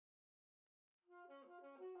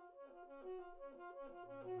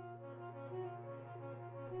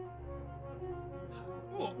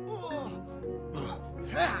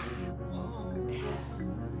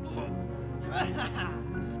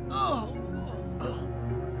Oh.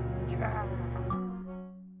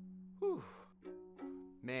 Whew.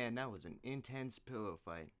 Man, that was an intense pillow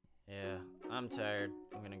fight. Yeah, I'm tired.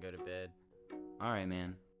 I'm gonna go to bed. Alright,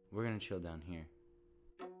 man. We're gonna chill down here.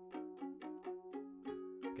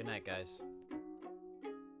 Good night, guys.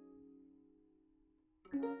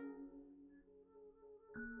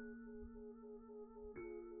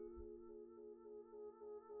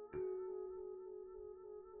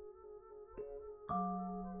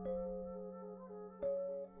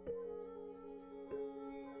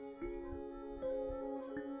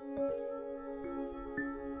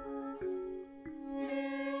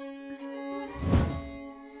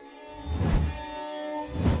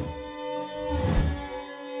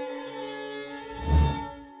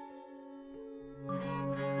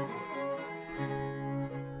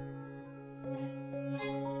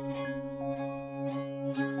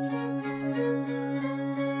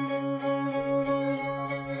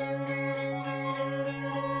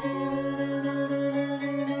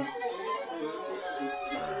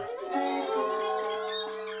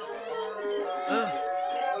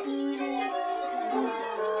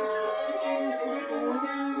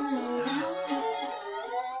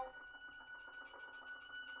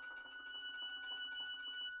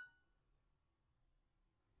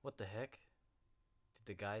 What the heck? Did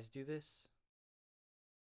the guys do this?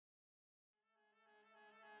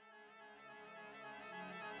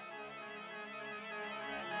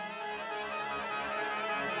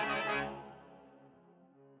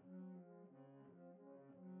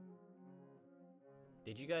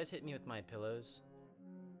 Did you guys hit me with my pillows?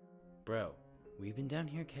 Bro, we've been down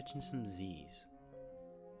here catching some Z's.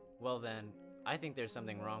 Well then, I think there's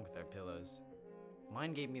something wrong with our pillows.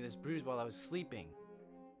 Mine gave me this bruise while I was sleeping.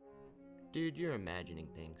 Dude, you're imagining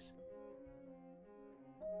things.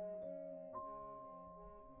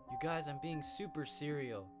 You guys, I'm being super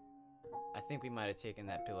serial. I think we might have taken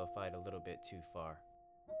that pillow fight a little bit too far.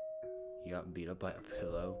 You got beat up by a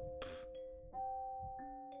pillow?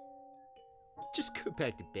 Just go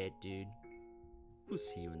back to bed, dude. We'll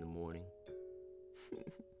see you in the morning.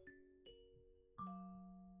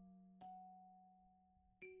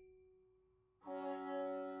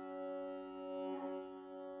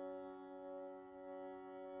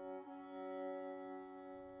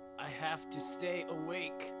 I have to stay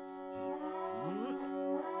awake.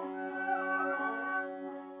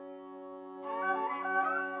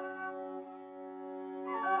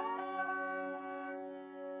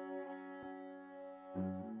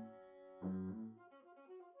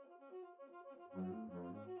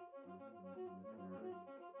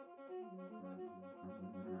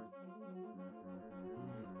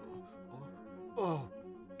 Oh,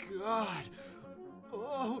 God.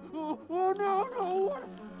 Oh, no, no.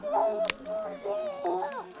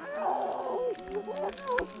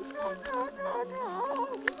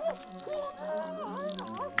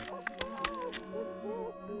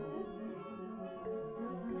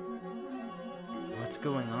 What's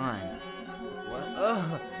going on? What?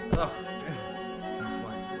 Oh. What?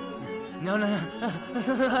 No.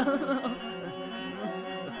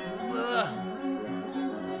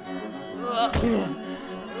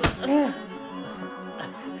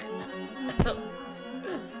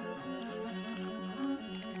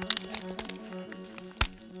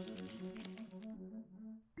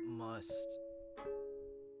 Must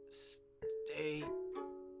stay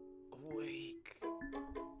awake.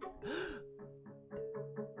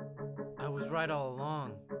 I was right all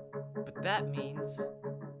along, but that means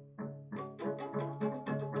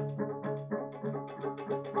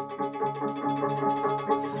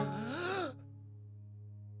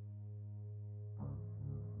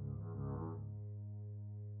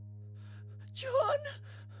John!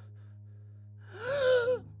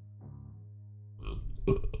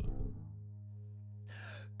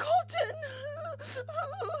 Colton!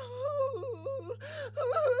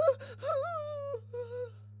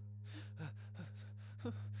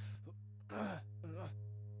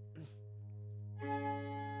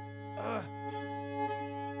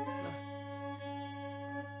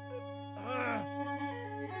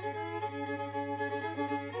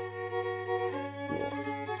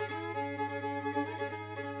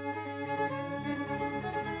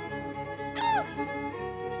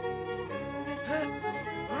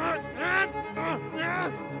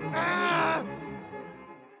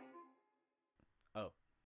 Oh.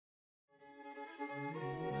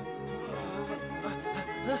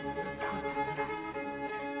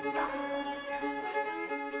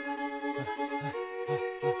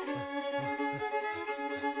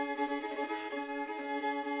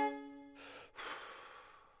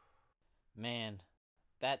 Man,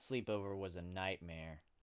 that sleepover was a nightmare.